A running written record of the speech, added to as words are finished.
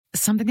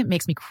Something that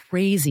makes me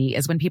crazy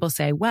is when people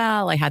say,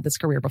 well, I had this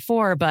career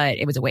before, but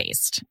it was a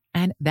waste.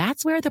 And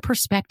that's where the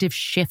perspective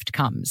shift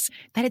comes,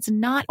 that it's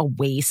not a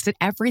waste, that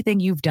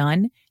everything you've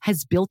done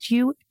has built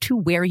you to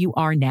where you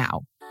are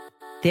now.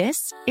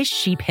 This is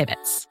She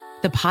Pivots,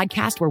 the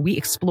podcast where we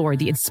explore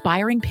the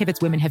inspiring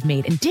pivots women have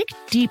made and dig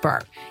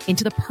deeper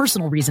into the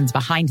personal reasons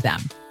behind them.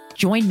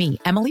 Join me,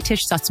 Emily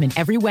Tish Sussman,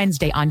 every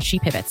Wednesday on She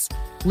Pivots.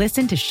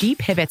 Listen to She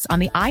Pivots on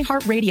the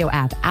iHeartRadio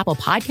app, Apple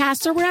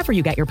Podcasts, or wherever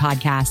you get your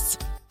podcasts.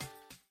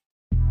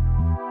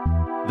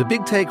 The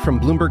Big Take from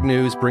Bloomberg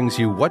News brings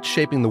you what's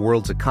shaping the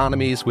world's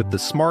economies with the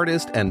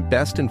smartest and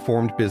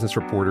best-informed business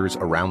reporters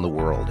around the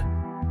world.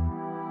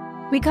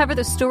 We cover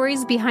the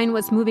stories behind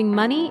what's moving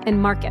money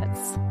and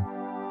markets,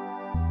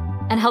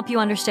 and help you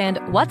understand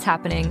what's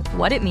happening,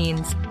 what it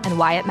means, and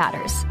why it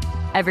matters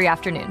every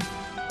afternoon.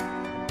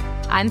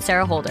 I'm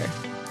Sarah Holder.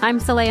 I'm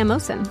Saleha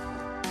Mohsin.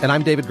 And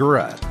I'm David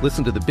Gura.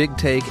 Listen to The Big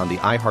Take on the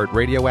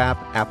iHeartRadio app,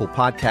 Apple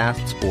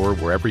Podcasts, or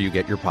wherever you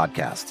get your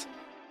podcasts.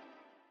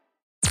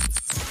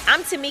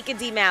 I'm Tamika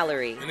D.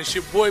 Mallory. And it's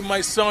your boy, my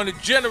son, the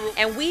General.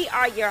 And we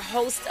are your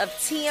hosts of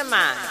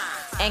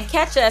TMI. And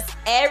catch us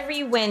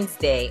every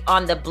Wednesday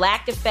on the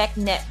Black Effect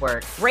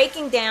Network,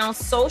 breaking down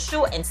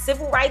social and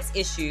civil rights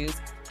issues,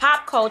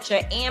 pop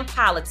culture, and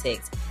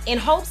politics, in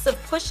hopes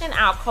of pushing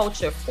our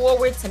culture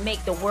forward to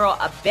make the world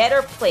a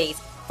better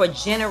place for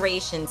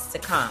generations to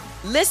come.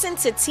 Listen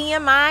to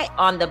TMI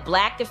on the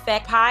Black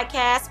Effect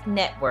Podcast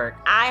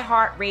Network,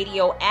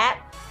 iHeartRadio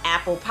app,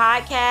 Apple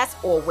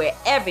Podcasts, or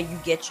wherever you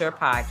get your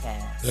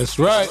podcasts. That's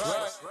right.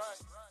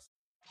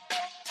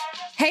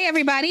 Hey,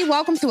 everybody.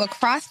 Welcome to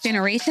Across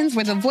Generations,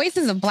 where the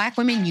voices of Black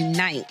women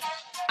unite.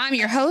 I'm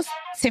your host,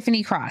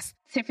 Tiffany Cross.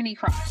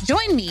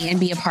 Join me and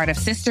be a part of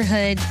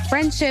sisterhood,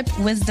 friendship,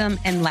 wisdom,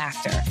 and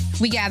laughter.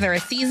 We gather a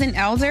seasoned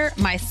elder,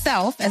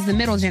 myself as the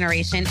middle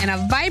generation, and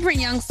a vibrant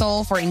young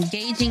soul for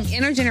engaging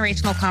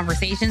intergenerational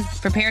conversations.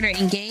 Prepare to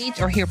engage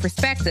or hear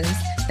perspectives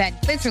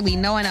that literally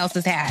no one else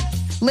has had.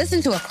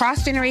 Listen to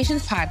Across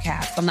Generations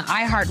podcast on the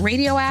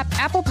iHeartRadio app,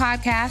 Apple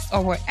Podcasts,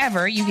 or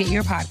wherever you get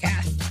your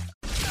podcasts.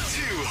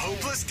 Two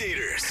hopeless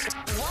daters.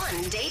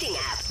 One dating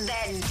app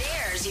that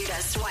dares you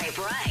to swipe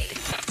right.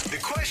 The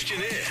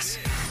question is,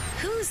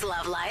 whose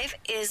love life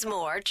is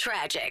more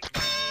tragic?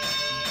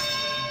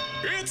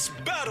 It's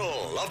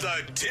Battle of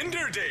the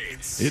Tinder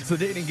Dates. It's a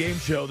dating game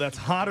show that's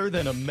hotter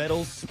than a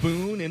metal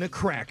spoon in a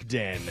crack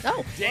den.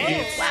 Oh,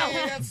 damn. Wow.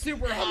 That's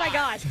super hot. Oh, my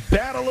gosh.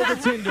 Battle of the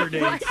Tinder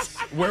Dates,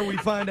 where we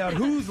find out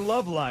whose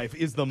love life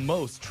is the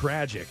most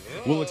tragic.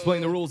 We'll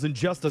explain the rules in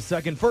just a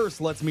second. First,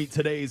 let's meet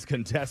today's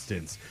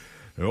contestants.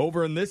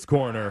 Over in this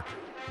corner,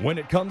 when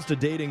it comes to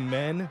dating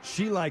men,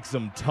 she likes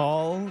them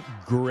tall,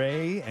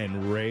 gray,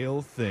 and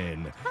rail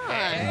thin.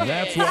 And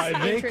that's why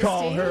they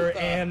call her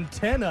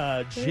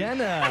Antenna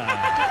Jenna.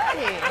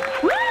 Hey.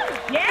 Woo!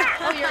 Yeah!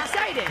 Oh, you're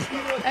excited.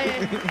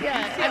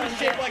 Yeah, I'm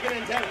shaped like an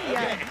antenna.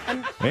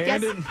 Yeah.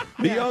 And in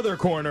the other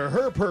corner,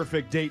 her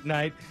perfect date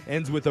night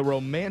ends with a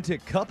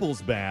romantic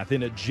couples bath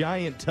in a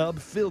giant tub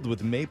filled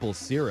with maple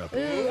syrup.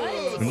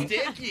 Ooh,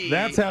 sticky.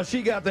 That's how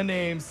she got the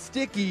name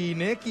Sticky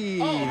Nicky.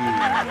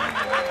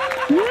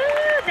 Oh. Woo!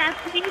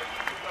 That's me.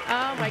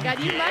 Oh, my God.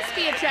 You must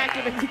be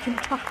attractive if you can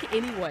talk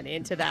anyone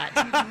into that.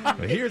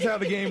 Here's how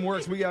the game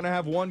works. We got to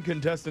have one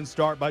contestant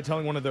start by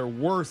telling one of their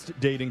worst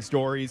dating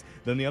stories.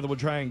 Then the other will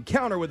try and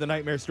counter with a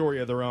nightmare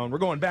story of their own. We're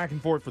going back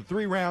and forth for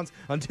 3 rounds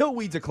until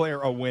we declare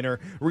a winner.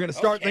 We're going to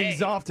start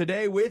things off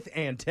today with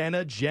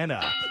Antenna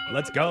Jenna.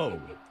 Let's go.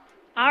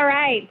 All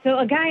right. So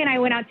a guy and I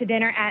went out to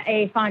dinner at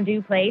a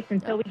fondue place.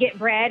 And so we get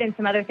bread and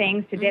some other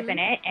things to dip in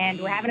it.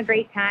 And we're having a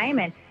great time.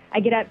 And I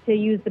get up to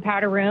use the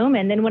powder room.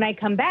 And then when I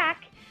come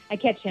back, I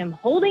catch him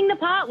holding the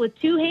pot with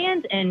 2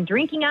 hands and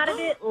drinking out of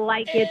it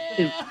like it's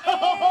soup.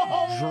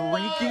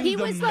 Drinking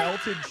the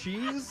melted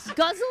cheese?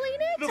 Guzzling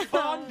it? The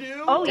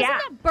fondue? Oh, yeah.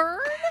 Doesn't that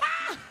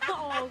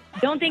burn?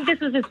 Don't think this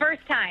was his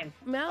first time.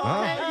 No.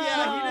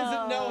 Yeah, he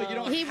doesn't know. You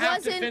don't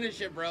have to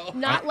finish it, bro.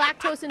 Not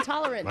lactose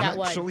intolerant, that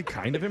one. I'm actually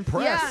kind of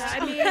impressed. Yeah,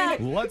 I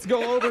mean. Let's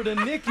go over to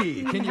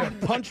Nikki. Can you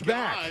punch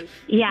back?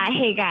 Yeah,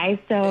 hey, guys.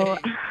 So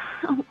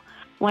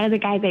one of the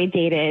guys I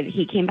dated,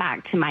 he came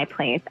back to my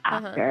place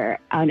after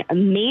an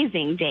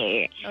amazing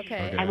date.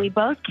 Okay. And we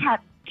both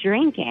kept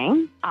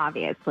drinking,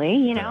 obviously,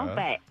 you know,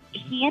 but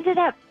he ended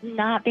up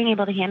not being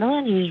able to handle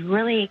it. He was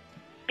really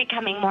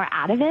becoming more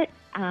out of it,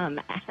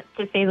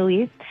 to say the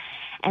least.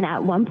 And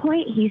at one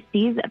point, he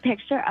sees a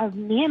picture of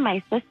me and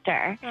my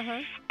sister.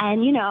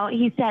 And, you know,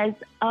 he says,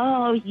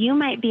 oh, you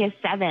might be a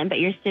 7, but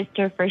your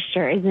sister for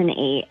sure is an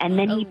 8. And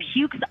then he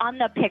pukes on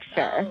the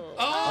picture.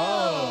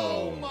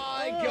 Oh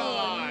my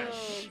gosh.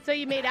 So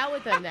you made out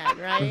with them then,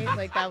 right?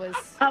 Like that was...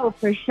 Oh,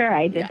 for sure.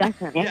 I did,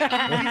 definitely. He's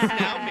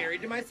now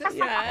married to my sister.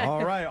 Yeah.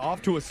 All right,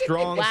 off to a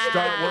strong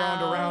start. We're on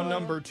to round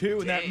number 2,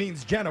 and that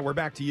means, Jenna, we're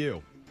back to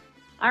you.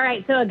 All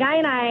right, so a guy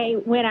and I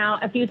went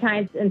out a few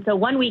times, and so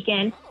one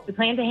weekend we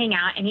planned to hang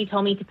out, and he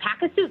told me to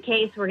pack a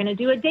suitcase. We're going to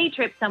do a day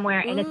trip somewhere,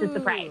 and it's a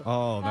surprise.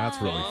 Oh,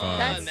 that's really fun.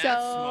 That's so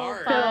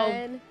smart.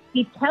 fun. So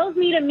he tells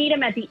me to meet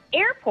him at the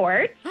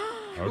airport.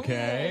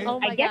 Okay. Oh,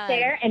 my I get God.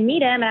 there and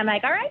meet him, and I'm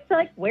like, all right, so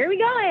like, where are we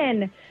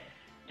going?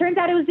 Turns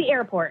out it was the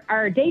airport.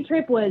 Our day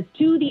trip was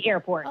to the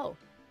airport.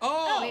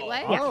 Oh, wait,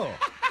 what? Oh.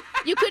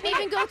 You couldn't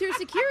even go through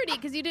security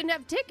because you didn't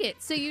have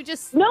tickets, so you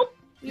just... Nope.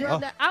 You're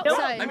on the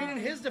outside. I mean, in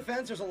his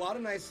defense, there's a lot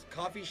of nice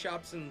coffee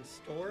shops and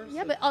stores.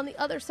 Yeah, but on the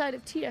other side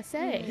of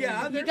TSA.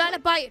 Yeah, You got to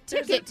buy a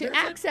ticket to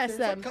access there's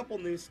them. a couple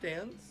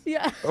newsstands.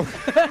 Yeah. All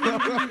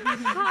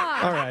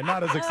right,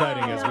 not as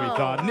exciting as we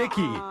thought.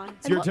 Nikki,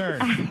 it's your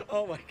turn.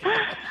 Oh, my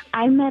God.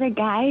 I met a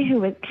guy who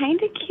was kind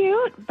of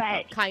cute,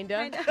 but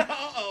Kinda.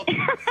 Uh-oh.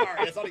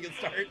 Sorry, that's not a good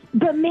start.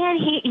 but man,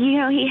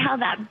 he held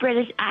that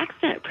British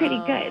accent pretty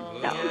good.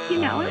 So, There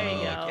you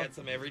Oh, go. gets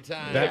him every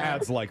time. That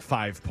adds like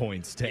 5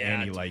 points to Yeah,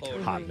 any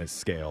totally. hotness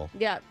scale.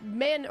 Yeah,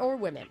 men or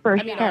women. For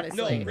I mean, sure.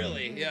 honestly. No,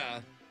 really, yeah.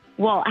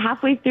 Well,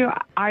 halfway through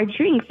our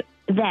drinks,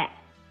 the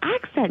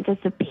accent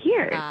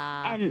disappeared.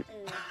 Ah. And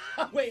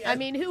Wait, I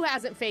mean, who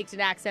hasn't faked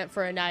an accent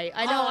for a night?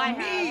 I know I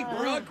have. me,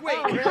 Brooke.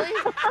 Wait,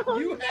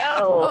 Really? you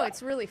have. Oh,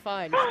 it's really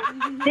fun.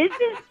 this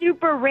is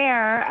super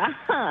rare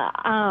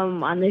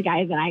on the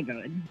guys that I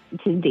go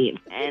to date.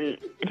 And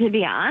to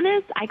be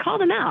honest, I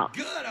called him out.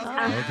 Good.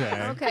 I was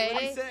Okay. Okay. What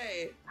did he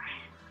say?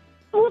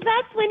 Well,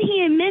 that's when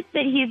he admits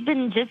that he's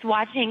been just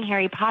watching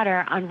Harry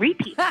Potter on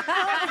repeat.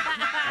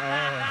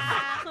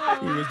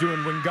 He was doing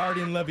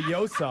Wingardium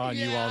Leviosa on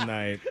you all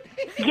night.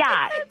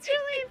 Yeah. That's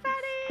really funny.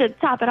 To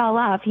top it all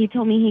off, he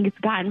told me he's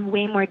gotten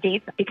way more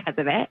dates because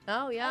of it.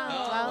 Oh, yeah.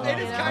 Oh, Well, it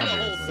is you know. kind of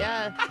wholesome.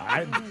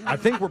 Yeah. I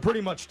think we're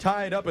pretty much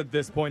tied up at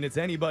this point. It's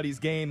anybody's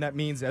game. That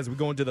means as we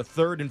go into the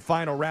third and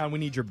final round, we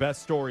need your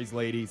best stories,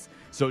 ladies.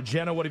 So,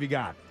 Jenna, what have you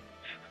got?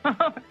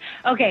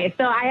 Okay,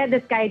 so I had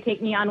this guy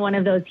take me on one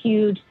of those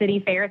huge city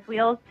Ferris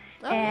wheels,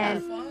 Oh,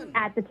 and fun.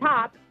 at the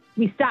top,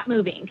 we stopped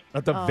moving.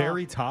 At the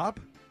very top?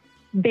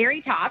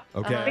 Very top.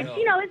 Okay. Which,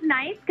 is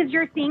nice because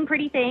you're seeing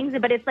pretty things,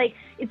 but it's like,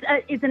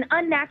 it's an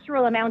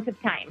unnatural amount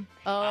of time.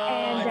 Oh.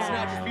 And, It's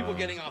not just people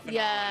getting off and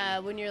Yeah,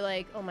 when you're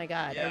like, oh, my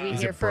God, are we Is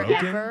here it broken?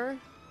 forever?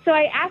 So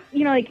I asked,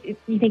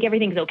 you think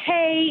everything's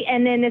okay?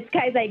 And then this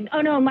guy's like,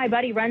 oh, no, my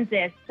buddy runs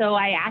this. So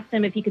I asked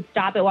him if he could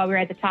stop it while we were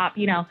at the top,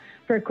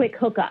 for a quick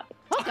hookup.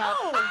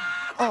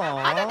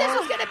 I thought this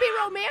was going to be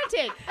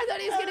romantic. I thought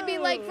he was going to be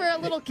like for a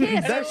little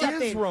kiss or That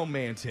something. is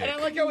romantic. And I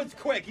like how it's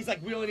quick. He's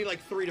like, we only need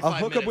like 3 to A 5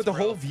 minutes. hookup with the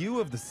bro. whole view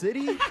of the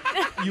city?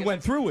 You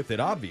went through with it,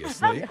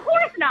 obviously. Of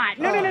course not.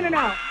 No.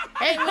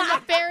 Hey, when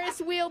the Ferris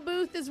wheel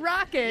booth is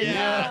rocking.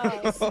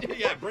 Yeah.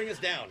 Yeah, bring us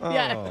down.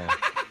 Yeah.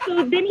 So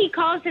then he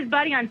calls his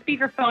buddy on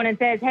speakerphone and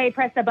says, hey,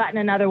 press the button.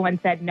 Another one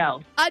said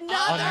no.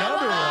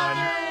 Another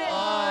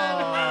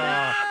one.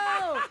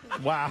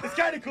 Wow. It's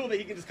kind of cool that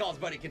he can just call his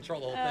buddy, control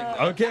the whole thing.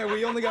 though. Okay,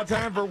 we only got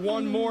time for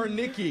one more.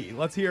 Nikki,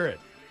 let's hear it.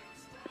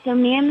 So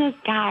me and this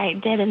guy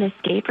did an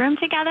escape room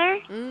together.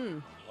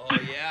 Oh,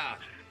 yeah.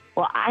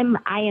 Well,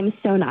 I am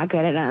so not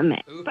good at them,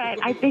 but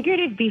I figured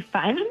it'd be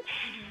fun.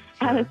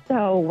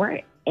 So we're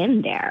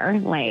in there,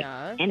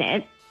 in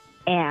it,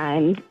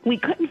 and we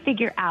couldn't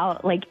figure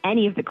out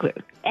any of the clues,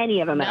 any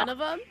of them at all. None of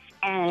them?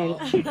 And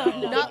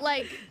Not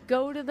like,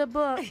 go to the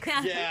book.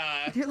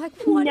 Yeah. You're like,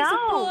 what is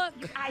No. a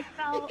book? I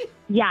felt,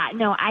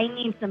 I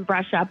need some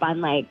brush up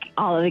on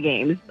all of the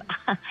games.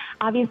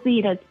 Obviously,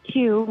 he does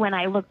too. When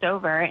I looked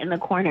over in the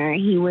corner,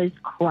 he was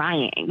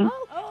crying.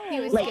 He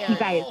was You scared.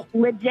 guys,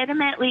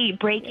 legitimately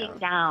breaking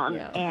down.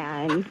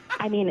 And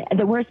I mean,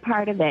 the worst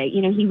part of it,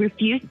 he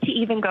refused to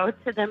even go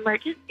to the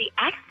emergency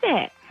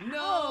exit.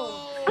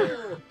 No.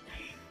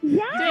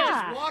 Yeah.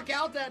 Just walk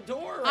out that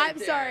door right I'm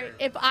there. sorry.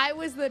 If I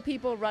was the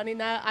people running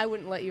that, I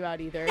wouldn't let you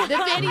out either. The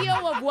video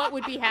of what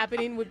would be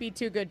happening would be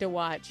too good to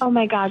watch. Oh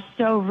my gosh,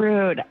 so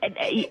rude.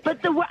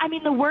 But the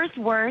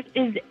worst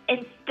is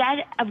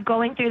instead of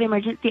going through the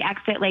emergency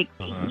exit,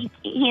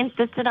 he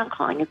insisted on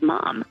calling his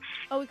mom.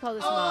 Oh, we call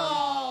this mom.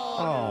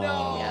 Oh,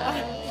 no.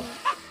 Yeah.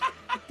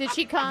 Did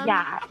she come?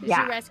 Yeah, Did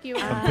yeah. she rescue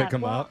him? Come pick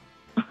him up.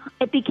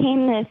 It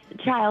became this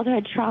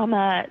childhood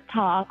trauma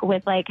talk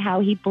with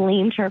how he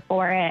blamed her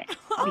for it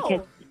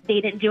because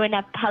they didn't do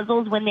enough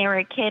puzzles when they were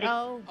a kid.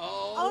 Oh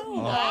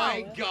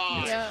my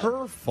God. It's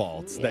her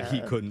fault that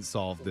he couldn't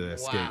solve the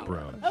escape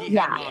room.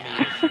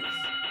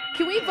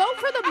 Can we vote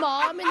for the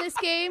mom in this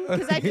game?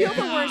 Because I feel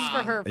the worst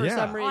for her for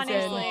some reason.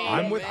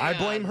 I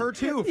blame her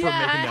too for making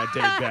that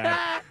date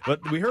bad.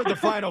 But we heard the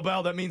final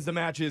bell. That means the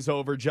match is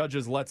over.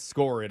 Judges, let's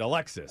score it.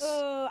 Alexis.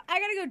 I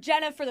gotta go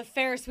Jenna for the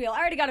Ferris wheel. I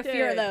already got a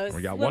fear of those.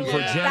 We got one for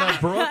Jenna.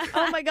 Brooke.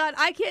 Oh my God,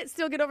 I can't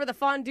still get over the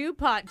fondue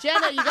pot.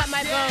 Jenna, you got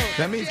my vote.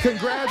 That means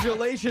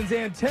congratulations,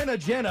 Antenna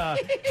Jenna.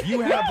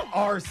 You have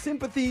our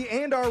sympathy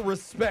and our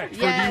respect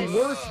for the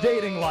worst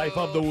dating life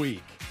of the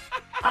week.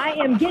 I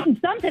am getting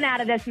something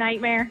out of this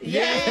nightmare.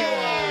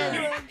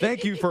 Yeah!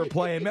 Thank you for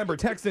playing. Remember,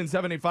 text in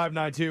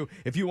 78592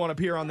 if you want to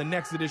appear on the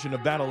next edition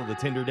of Battle of the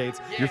Tinder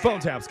Dates. Your phone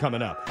tap's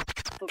coming up.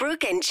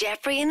 Brooke and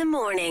Jeffrey in the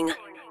morning.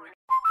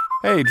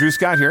 Hey, Drew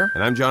Scott here,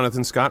 and I'm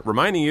Jonathan Scott,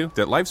 reminding you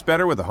that life's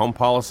better with a home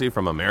policy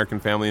from American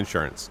Family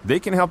Insurance. They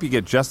can help you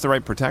get just the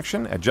right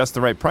protection at just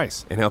the right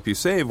price and help you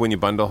save when you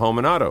bundle home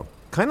and auto.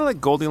 Kind of like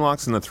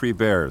Goldilocks and the Three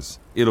Bears.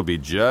 It'll be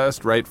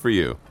just right for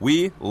you.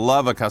 We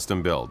love a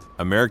custom build.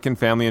 American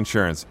Family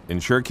Insurance.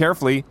 Insure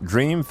carefully,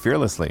 dream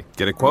fearlessly.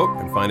 Get a quote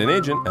and find an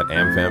agent at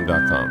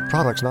amfam.com.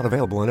 Products not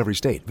available in every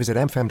state. Visit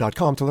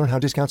amfam.com to learn how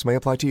discounts may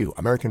apply to you.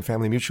 American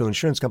Family Mutual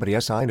Insurance Company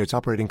SI and its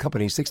operating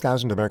company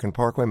 6000 American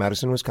Parkway,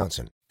 Madison,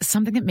 Wisconsin.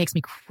 Something that makes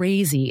me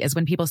crazy is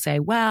when people say,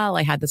 well,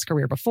 I had this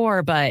career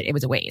before, but it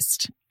was a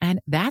waste. And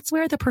that's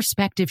where the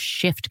perspective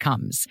shift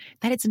comes,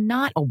 that it's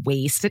not a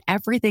waste, that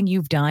everything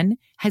you've done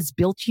has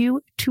built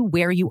you to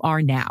where you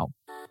are now.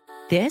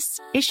 This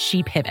is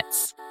She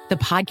Pivots, the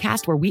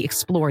podcast where we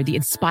explore the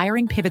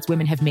inspiring pivots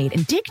women have made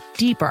and dig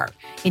deeper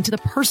into the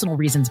personal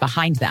reasons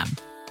behind them.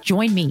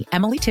 Join me,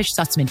 Emily Tish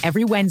Sussman,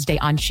 every Wednesday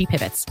on She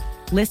Pivots.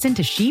 Listen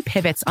to She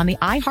Pivots on the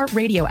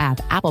iHeartRadio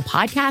app, Apple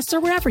Podcasts, or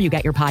wherever you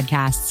get your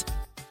podcasts.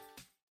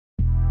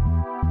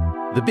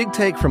 The Big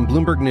Take from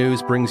Bloomberg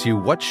News brings you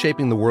what's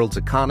shaping the world's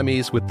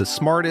economies with the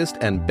smartest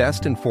and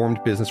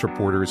best-informed business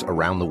reporters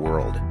around the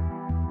world.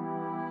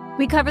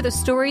 We cover the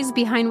stories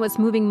behind what's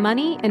moving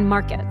money and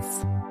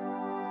markets,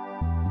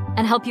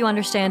 and help you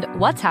understand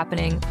what's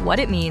happening, what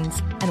it means,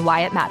 and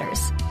why it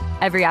matters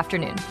every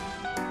afternoon.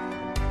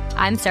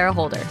 I'm Sarah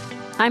Holder.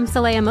 I'm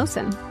Saleha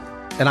Mohsen.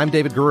 And I'm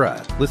David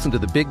Gura. Listen to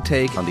The Big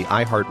Take on the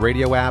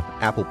iHeartRadio app,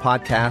 Apple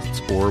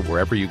Podcasts, or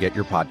wherever you get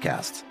your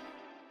podcasts.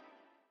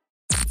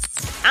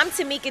 I'm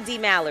Tamika D.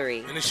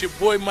 Mallory. And it's your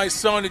boy, my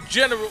son, the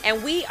General.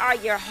 And we are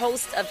your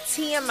hosts of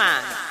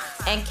TMI.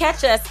 And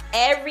catch us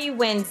every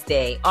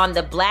Wednesday on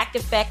the Black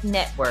Effect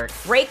Network,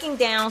 breaking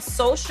down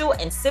social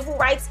and civil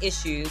rights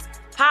issues,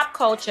 pop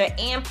culture,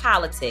 and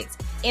politics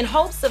in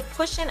hopes of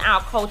pushing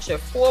our culture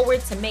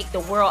forward to make the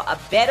world a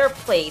better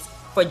place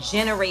for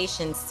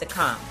generations to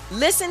come.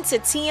 Listen to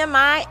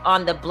TMI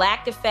on the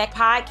Black Effect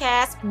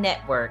Podcast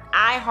Network,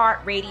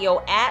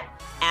 iHeartRadio app,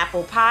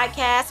 Apple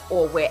Podcasts,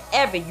 or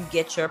wherever you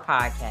get your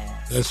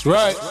podcasts. That's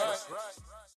right.